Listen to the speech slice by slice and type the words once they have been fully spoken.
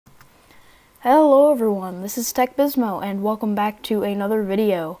Hello everyone, this is TechBizmo and welcome back to another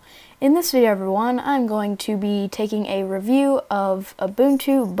video. In this video everyone, I'm going to be taking a review of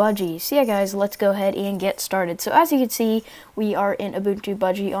Ubuntu Budgie. So yeah guys, let's go ahead and get started. So as you can see, we are in Ubuntu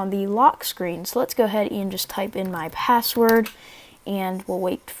Budgie on the lock screen. So let's go ahead and just type in my password and we'll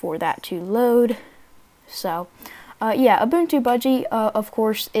wait for that to load. So yeah, Ubuntu Budgie, of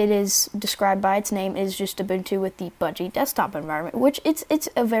course, it is described by its name, is just Ubuntu with the Budgie desktop environment, which it's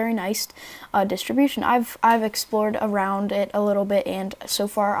a very nice distribution. I've explored around it a little bit, and so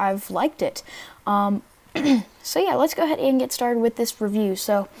far I've liked it. So yeah, let's go ahead and get started with this review.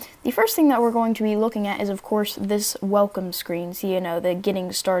 So the first thing that we're going to be looking at is, of course, this welcome screen. So, you know, the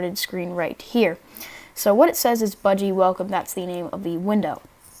getting started screen right here. So what it says is Budgie Welcome. That's the name of the window.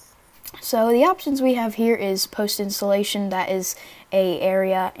 So the options we have here is post-installation, that is a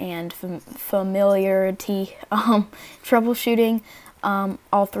area, and familiarity, troubleshooting,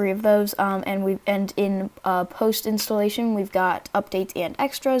 all three of those, and in post-installation we've got updates and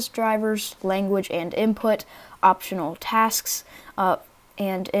extras, drivers, language and input, optional tasks,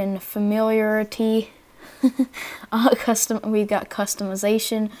 and in familiarity, we've got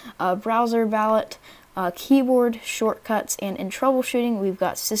customization, browser ballot, keyboard shortcuts, and in troubleshooting we've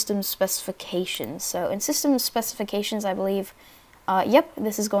got system specifications. So in system specifications, I believe, yep,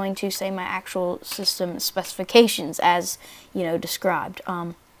 this is going to say my actual system specifications as, you know, described.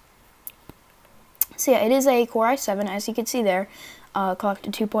 So yeah, it is a Core i7, as you can see there, clocked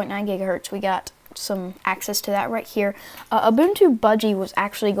to 2.9 gigahertz. We got some access to that right here. Ubuntu Budgie was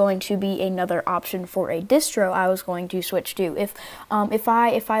actually going to be another option for a distro I was going to switch to. If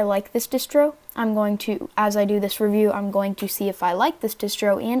I like this distro, I'm going to, as I do this review, I'm going to see if I like this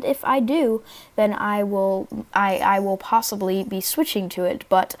distro, and if I do, then I will possibly be switching to it.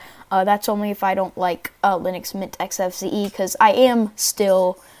 But that's only if I don't like Linux Mint XFCE, because I am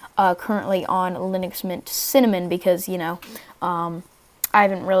still currently on Linux Mint Cinnamon, because, you know, I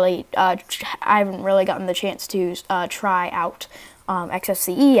haven't really gotten the chance to try out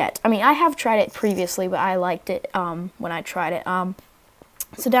XFCE yet. I mean, I have tried it previously, but I liked it when I tried it.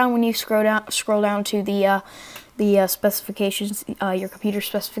 So when you scroll down to the specifications, your computer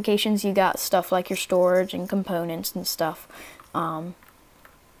specifications, you got stuff like your storage and components and stuff.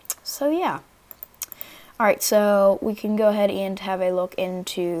 So yeah. All right, so we can go ahead and have a look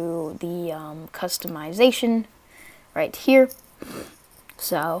into the customization right here.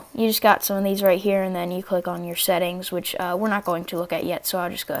 So you just got some of these right here, and then you click on your settings, which we're not going to look at yet, so I'll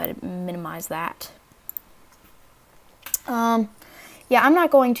just go ahead and minimize that. Yeah, I'm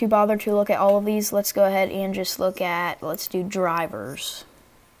not going to bother to look at all of these. Let's go ahead and just look at, let's do drivers.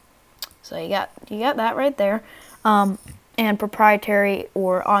 So you got that right there, and proprietary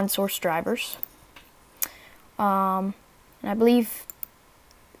or on-source drivers. And I believe,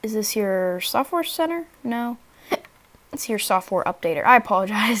 is this your software center? No. It's your software updater. I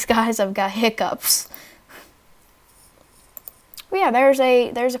apologize, guys. I've got hiccups. But yeah, there's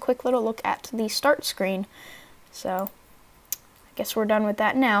a quick little look at the start screen. So I guess we're done with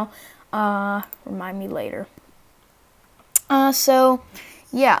that now. Remind me later. So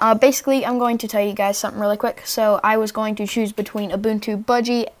yeah, basically I'm going to tell you guys something really quick. So I was going to choose between Ubuntu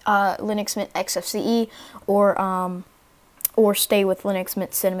Budgie, Linux Mint XFCE, or stay with Linux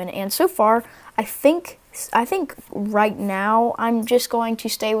Mint Cinnamon. And so far, I think right now I'm just going to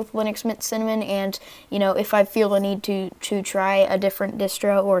stay with Linux Mint Cinnamon, and, you know, if I feel the need to try a different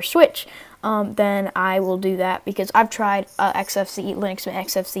distro or switch, then I will do that, because I've tried XFCE, Linux Mint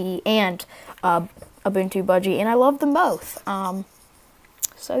XFCE, and Ubuntu Budgie, and I love them both.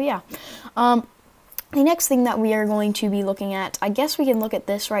 So yeah. The next thing that we are going to be looking at, I guess we can look at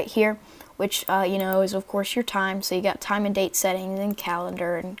this right here, which, you know, is of course your time. So you got time and date settings and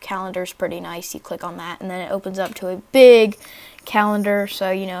calendar's pretty nice. You click on that, and then it opens up to a big calendar. So,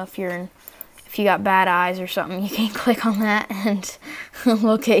 you know, if you got bad eyes or something, you can click on that and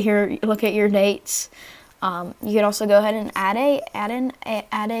look at your dates. You could also go ahead and add a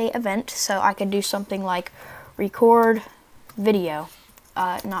event. So I could do something like record video,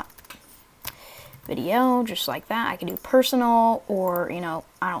 not video, just like that. I could do personal, or, you know,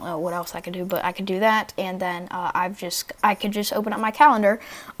 I don't know what else I could do, but I could do that, and then I could just open up my calendar,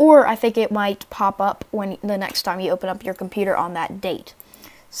 or I think it might pop up when the next time you open up your computer on that date.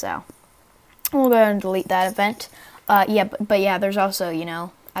 So we'll go ahead and delete that event. Yeah, but yeah, there's also, you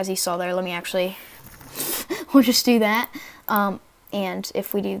know, as you saw there, let me actually, we'll just do that. And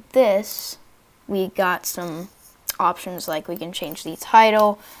if we do this, we got some options, like we can change the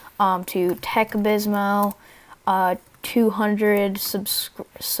title to TechBizmo, 200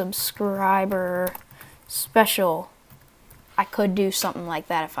 subscriber special. I could do something like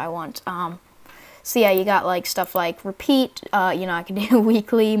that if I want. So yeah, you got like stuff like repeat, you know, I can do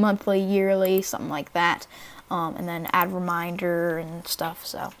weekly, monthly, yearly, something like that. And then add reminder and stuff,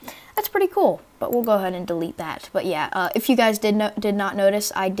 so that's pretty cool. But we'll go ahead and delete that. But yeah, if you guys did not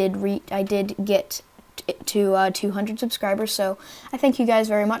notice, I did get to 200 subscribers, so I thank you guys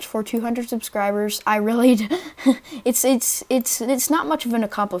very much for 200 subscribers. I really it's not much of an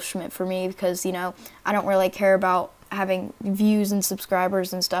accomplishment for me, because, you know, I don't really care about having views and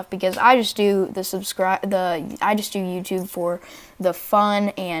subscribers and stuff, because I just do I just do YouTube for the fun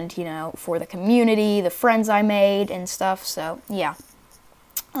and, you know, for the community, the friends I made and stuff. So yeah.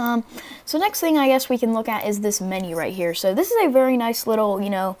 So next thing I guess we can look at is this menu right here. So this is a very nice little, you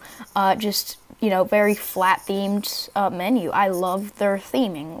know, just, you know, very flat themed menu. I love their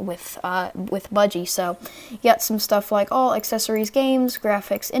theming with Budgie. So you got some stuff like all accessories, games,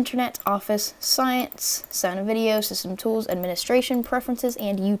 graphics, internet, office, science, sound and video, system tools, administration, preferences,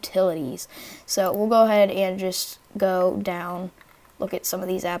 and utilities. So we'll go ahead and just go down, look at some of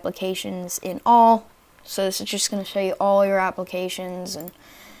these applications in all. So this is just going to show you all your applications and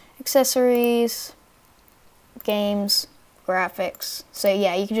accessories, games, graphics. So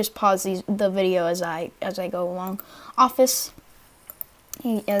yeah, you can just pause the video as I go along. Office,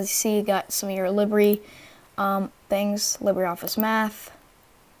 as you see, you got some of your things, LibreOffice Math,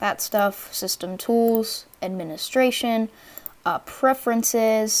 that stuff, system tools, administration,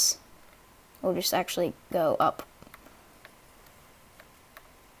 preferences. We'll just actually go up.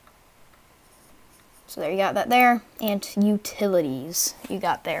 So there, you got that there, and utilities you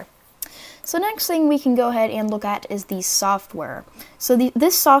got there. So next thing we can go ahead and look at is the software. So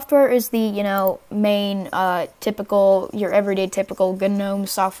this software is the, you know, main your everyday typical GNOME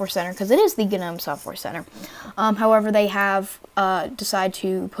Software Center, because it is the GNOME Software Center. However, they have decided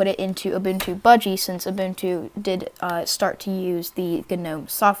to put it into Ubuntu Budgie, since Ubuntu did start to use the GNOME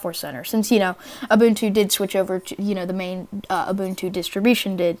Software Center. Since, you know, Ubuntu did switch over to, you know, the main Ubuntu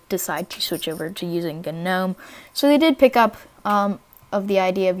distribution did decide to switch over to using GNOME. So they did pick up of the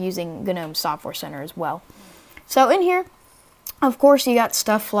idea of using GNOME Software Center as well. So in here, of course, you got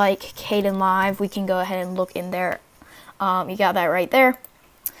stuff like Kdenlive. We can go ahead and look in there. You got that right there.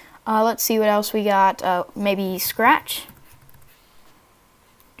 Let's see what else we got. Maybe Scratch.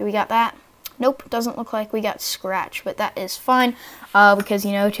 Do we got that? Nope, doesn't look like we got Scratch, but that is fine, because,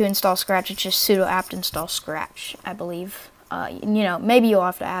 you know, to install Scratch, it's just sudo apt install Scratch, I believe. You know, maybe you'll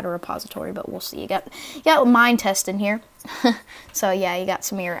have to add a repository, but we'll see. You got Mind Test in here. So yeah, you got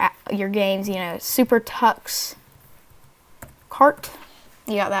some of your games, you know, Super Tux Kart.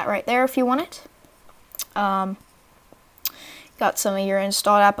 You got that right there if you want it. Got some of your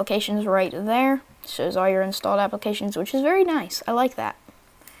installed applications right there. Shows all your installed applications, which is very nice. I like that.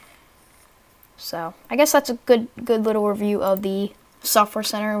 So I guess that's a good little review of the Software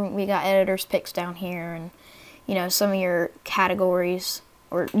Center. We got editors picks down here, and, you know, some of your categories,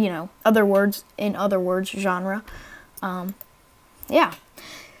 or, you know, other words genre. Yeah.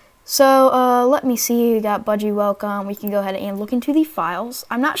 So let me see. We got Budgie Welcome. We can go ahead and look into the files.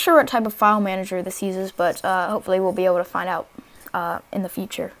 I'm not sure what type of file manager this uses, but hopefully we'll be able to find out in the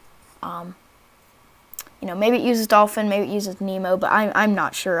future. You know, maybe it uses Dolphin, maybe it uses Nemo, but I'm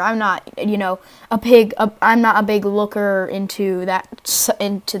not sure. I'm not, you know, I'm not a big looker into that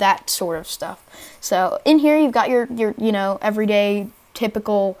sort of stuff. So in here you've got your you know, everyday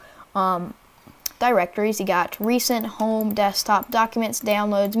typical directories. You got recent, home, desktop, documents,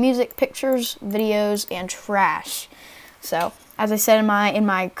 downloads, music, pictures, videos, and trash. So as I said in my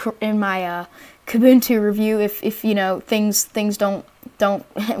Ubuntu review, if you know, things don't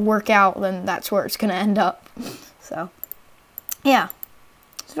work out, then that's where it's gonna end up. So yeah,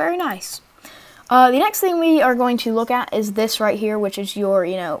 it's very nice. The next thing we are going to look at is this right here, which is your,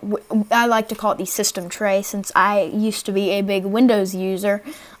 you know, I like to call it the system tray, since I used to be a big Windows user.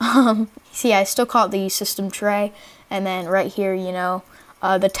 See, I still call it the system tray, and then right here, you know,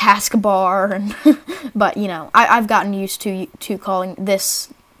 the taskbar, and but, you know, I've gotten used to calling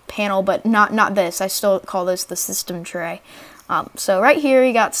this panel, but not this. I still call this the system tray. So right here,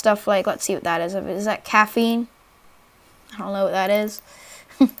 you got stuff like, let's see what that is. Is that caffeine? I don't know what that is.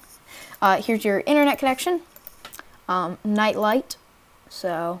 Here's your internet connection, night light,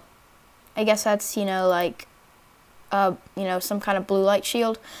 so I guess that's, you know, like, you know, some kind of blue light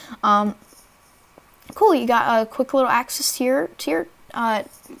shield. Cool, you got a quick little access to your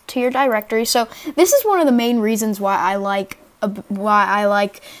directory. So this is one of the main reasons why I like why I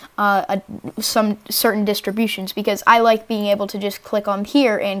like some certain distributions, because I like being able to just click on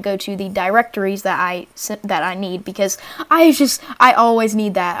here and go to the directories that I need, because I always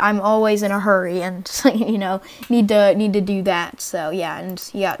need that. I'm always in a hurry and you know, need to do that. So yeah, and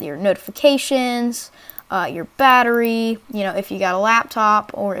you got your notifications, your battery, you know, if you got a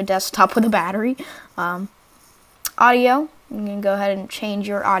laptop or a desktop with a battery, audio. You can go ahead and change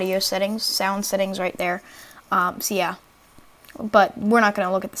your audio settings, sound settings right there. So yeah, but we're not going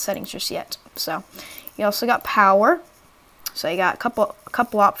to look at the settings just yet. So you also got power. So you got a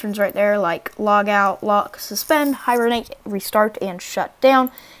couple options right there, like log out, lock, suspend, hibernate, restart, and shut down.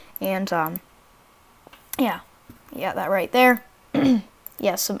 And yeah, that right there.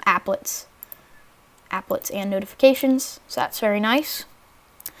 Yeah, some applets and notifications. So that's very nice.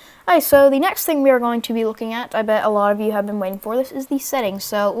 Alright, so the next thing we are going to be looking at, I bet a lot of you have been waiting for this, is the settings.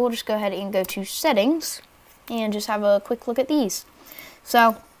 So we'll just go ahead and go to settings and just have a quick look at these.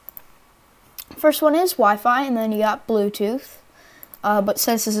 So first one is Wi-Fi, and then you got Bluetooth. But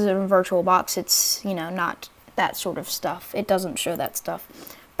since this is a VirtualBox, it's, you know, not that sort of stuff. It doesn't show that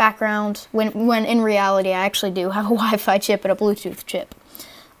stuff. Background, when in reality I actually do have a Wi-Fi chip and a Bluetooth chip.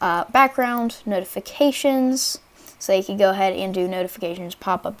 Background, notifications. So you can go ahead and do notifications,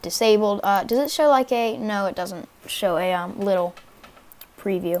 pop-up disabled. Does it show like a, no, it doesn't show a little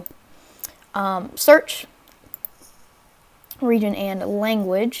preview. Search, region and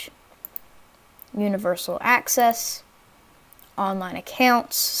language, universal access, online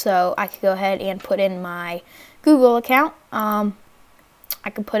accounts. So I could go ahead and put in my Google account. I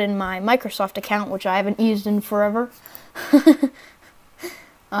could put in my Microsoft account, which I haven't used in forever.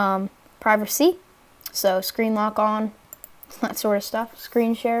 Privacy. So screen lock on, that sort of stuff.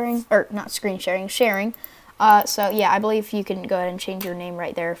 Screen sharing, or not screen sharing, sharing. So yeah, I believe you can go ahead and change your name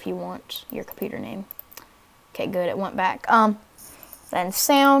right there if you want your computer name. Okay, good, it went back. Then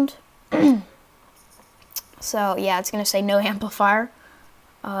sound. So yeah, it's gonna say no amplifier.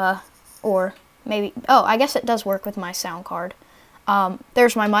 Or maybe, oh, I guess it does work with my sound card.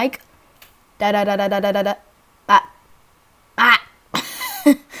 There's my mic. Da da da da da da da da. Ah.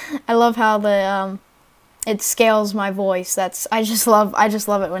 I love how the it scales my voice. I just love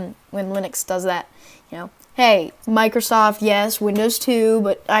it when Linux does that. You know, hey, Microsoft, yes, Windows 2,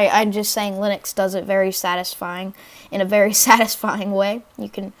 but I'm just saying Linux does it very satisfying, in a very satisfying way. You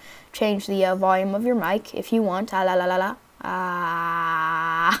can change the volume of your mic if you want. Ah la la la la.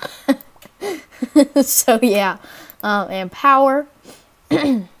 Ah. So yeah, and power.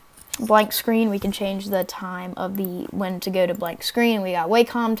 Blank screen, we can change the time of when to go to blank screen. We got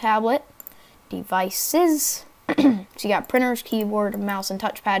Wacom tablet, devices. So you got printers, keyboard, mouse, and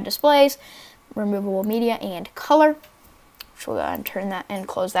touchpad displays, removable media, and color. So we'll go ahead and turn that and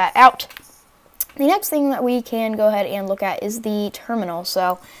close that out. The next thing that we can go ahead and look at is the terminal.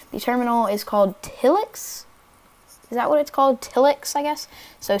 So the terminal is called Tilix. Is that what it's called? Tilix, I guess.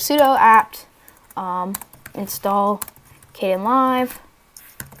 So sudo apt install Kdenlive.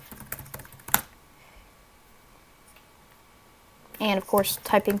 And of course,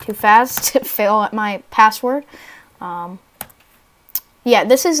 typing too fast to fail at my password. Yeah,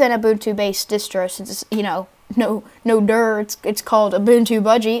 this is an Ubuntu-based distro, so it's, you know, no dur. It's called Ubuntu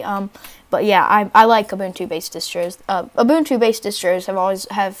Budgie. But yeah, I like Ubuntu-based distros. Ubuntu-based distros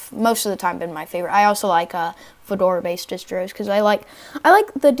have most of the time been my favorite. I also like Fedora-based distros because I like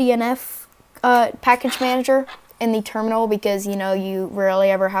the DNF package manager in the terminal, because you know you rarely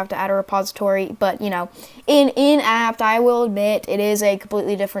ever have to add a repository. But you know, in apt, I will admit it is a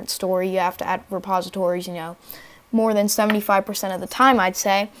completely different story. You have to add repositories, you know, more than 75% of the time, I'd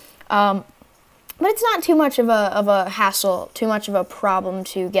say. But it's not too much of a hassle, too much of a problem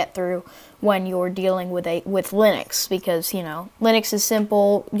to get through when you're dealing with Linux, because you know Linux is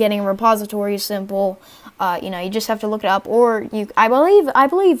simple, getting a repository is simple. You know, you just have to look it up, or I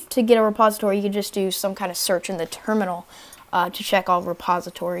believe to get a repository you can just do some kind of search in the terminal to check all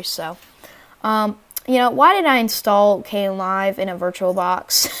repositories. So, you know, why did I install Kdenlive in a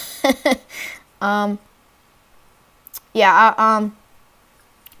VirtualBox? Yeah,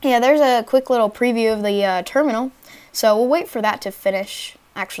 there's a quick little preview of the terminal. So we'll wait for that to finish.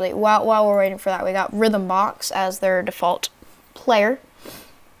 Actually, while we're waiting for that, we got Rhythmbox as their default player.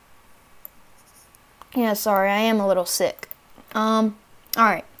 Yeah, sorry, I am a little sick.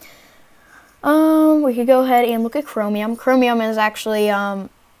 Alright. We could go ahead and look at Chromium. Chromium is actually,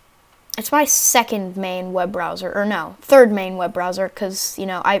 it's my second main web browser, or no, third main web browser, because, you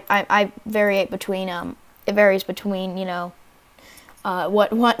know, I vary between, it varies between, you know,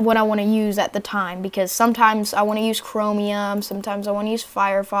 what I want to use at the time, because sometimes I want to use Chromium, sometimes I want to use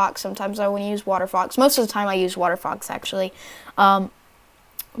Firefox, sometimes I want to use WaterFox. Most of the time I use WaterFox, actually.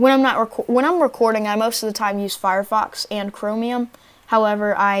 When I'm recording, I most of the time use Firefox and Chromium.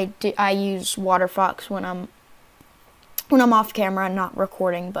 However, I use WaterFox when I'm off camera and not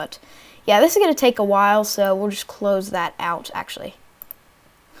recording. But yeah, this is going to take a while, so we'll just close that out, actually.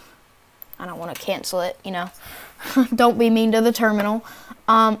 I don't want to cancel it, you know. Don't be mean to the terminal.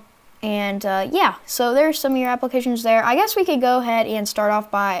 Yeah, so there's some of your applications there. I guess we could go ahead and start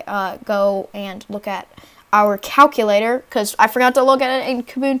off by go and look at our calculator, because I forgot to look at it in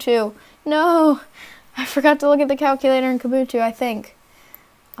Ubuntu. No, I forgot to look at the calculator in Ubuntu, I think.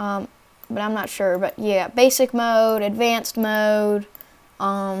 But I'm not sure. But yeah, basic mode, advanced mode,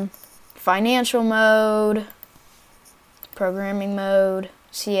 financial mode, programming mode.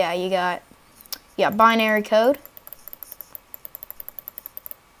 So yeah, you got binary code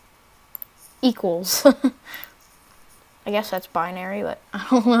equals. I guess that's binary, but I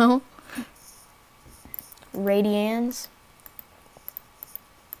don't know. Radians.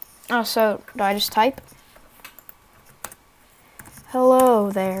 Oh, so do I just type? Hello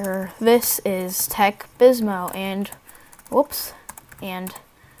there, this is TechBizmo, and whoops, and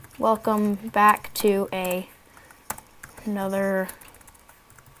welcome back to another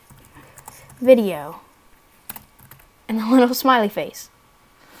video. And a little smiley face.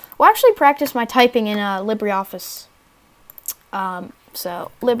 We'll actually practice my typing in LibreOffice.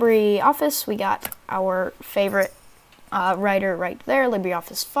 So LibreOffice, we got our favorite writer right there,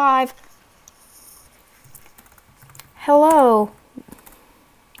 LibreOffice 5. Hello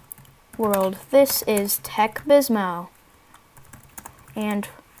world, this is TechBizmo, and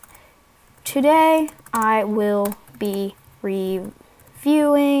today I will be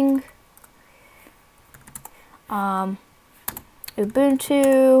reviewing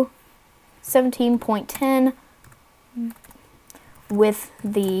Ubuntu 17.10 with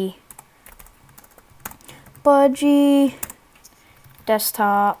the Budgie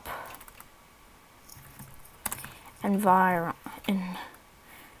desktop environment.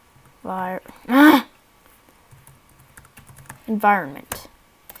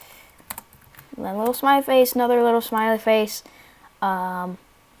 One little smiley face, another little smiley face.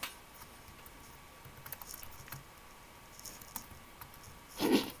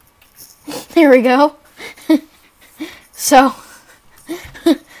 There we go. So,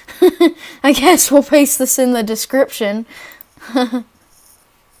 I guess we'll paste this in the description.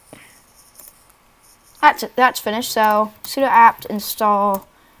 That's finished. So, sudo apt install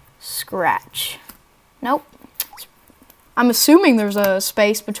Scratch. Nope. I'm assuming there's a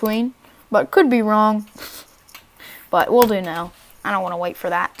space between, but could be wrong. But we'll do now. I don't want to wait for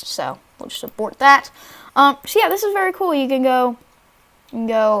that, so we'll just abort that. So yeah, this is very cool. You can go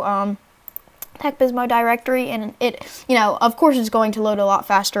TechBizmo directory, and it, you know, of course it's going to load a lot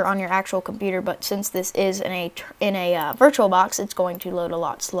faster on your actual computer, but since this is in a VirtualBox, it's going to load a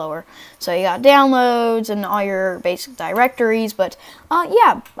lot slower. So you got downloads and all your basic directories, but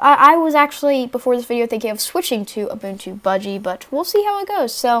yeah, I was actually, before this video, thinking of switching to Ubuntu Budgie, but we'll see how it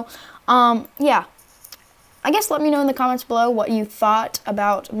goes. So, yeah. I guess let me know in the comments below what you thought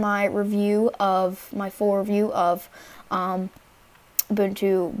about my full review of Ubuntu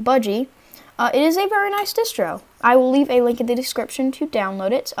Budgie. It is a very nice distro. I will leave a link in the description to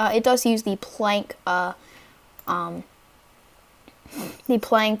download it. It does use the plank thingy,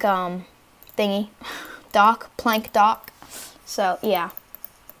 plank dock. So yeah,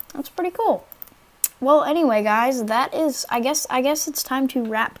 that's pretty cool. Well, anyway, guys, that is, I guess it's time to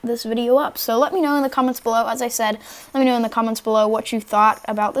wrap this video up. So let me know in the comments below. As I said, let me know in the comments below what you thought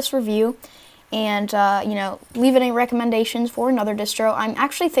about this review. And, you know, leave any recommendations for another distro. I'm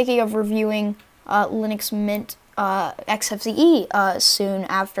actually thinking of reviewing Linux Mint XFCE soon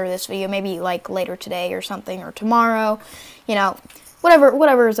after this video. Maybe, like, later today or something, or tomorrow. You know,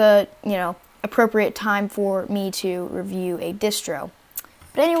 whatever is a, you know, appropriate time for me to review a distro.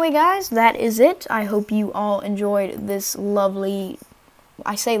 But anyway, guys, that is it. I hope you all enjoyed this lovely,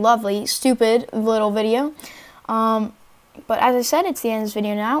 I say lovely, stupid little video. But as I said, it's the end of this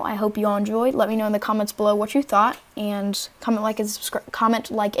video now. I hope you all enjoyed. Let me know in the comments below what you thought, and comment,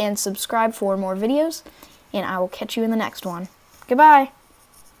 like, and subscribe for more videos. And I will catch you in the next one. Goodbye.